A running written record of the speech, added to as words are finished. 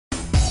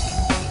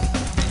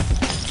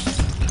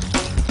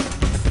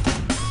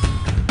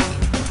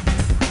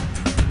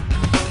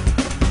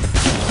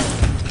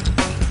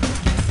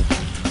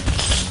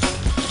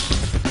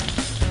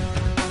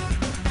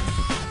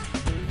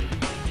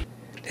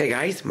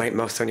guys,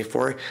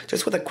 MIGHTMOUSE74,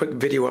 just with a quick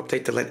video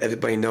update to let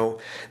everybody know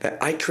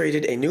that I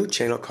created a new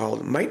channel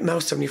called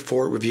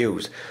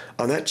MIGHTMOUSE74REVIEWS.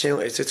 On that channel,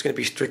 it's just going to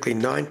be strictly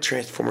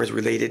non-Transformers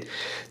related.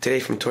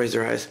 Today from Toys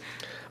R Us,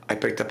 I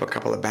picked up a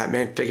couple of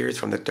Batman figures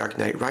from the Dark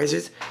Knight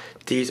Rises.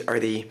 These are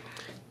the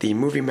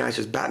Movie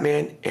Masters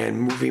Batman and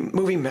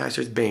Movie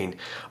Masters Bane.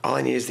 All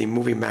I need is the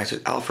Movie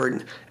Masters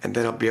Alfred, and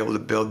then I'll be able to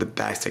build the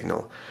Bat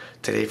Signal.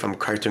 Today from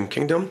Cartoon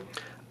Kingdom,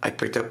 I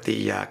picked up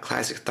the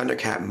classic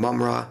Thundercat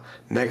Mumra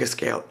Mega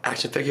Scale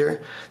action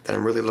figure that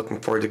I'm really looking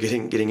forward to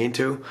getting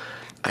into.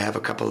 I have a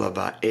couple of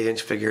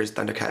 8-inch figures,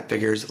 Thundercat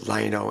figures,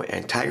 Lion-O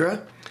and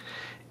Tigra,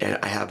 and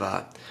I have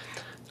a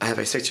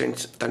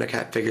 6-inch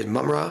Thundercat figures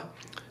Mumra.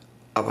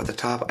 Up at the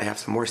top, I have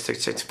some more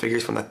 6-inch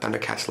figures from the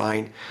Thundercats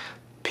line,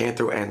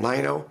 Panther and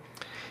Lion-O,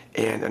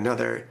 and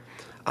another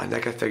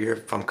NECA figure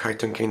from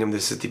Cartoon Kingdom.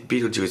 This is the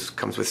Beetlejuice,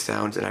 comes with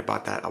sounds, and I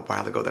bought that a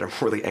while ago that I'm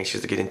really anxious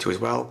to get into as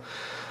well.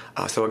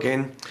 So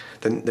again,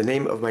 the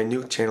name of my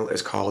new channel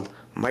is called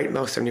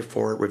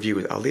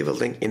MIGHTMOUSE74REVIEWS. I'll leave a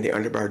link in the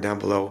underbar down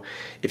below.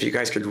 If you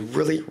guys could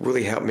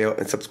really help me out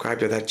and subscribe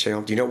to that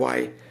channel. Do you know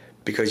why?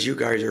 Because you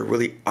guys are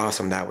really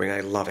awesome that way, and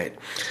I love it.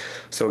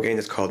 So again,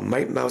 it's called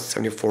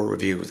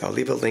MIGHTMOUSE74REVIEWS. I'll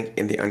leave a link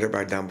in the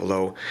underbar down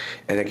below.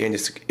 And again,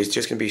 it's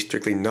just going to be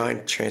strictly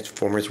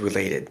non-Transformers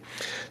related.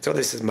 So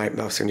this is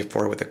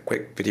MIGHTMOUSE74 with a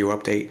quick video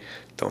update.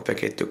 Don't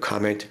forget to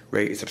comment,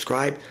 rate, and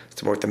subscribe.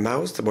 Support the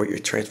mouse, support your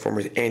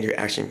Transformers and your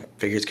action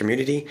figures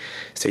community.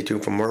 Stay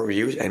tuned for more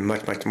reviews and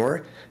much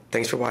more.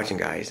 Thanks for watching,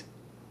 guys.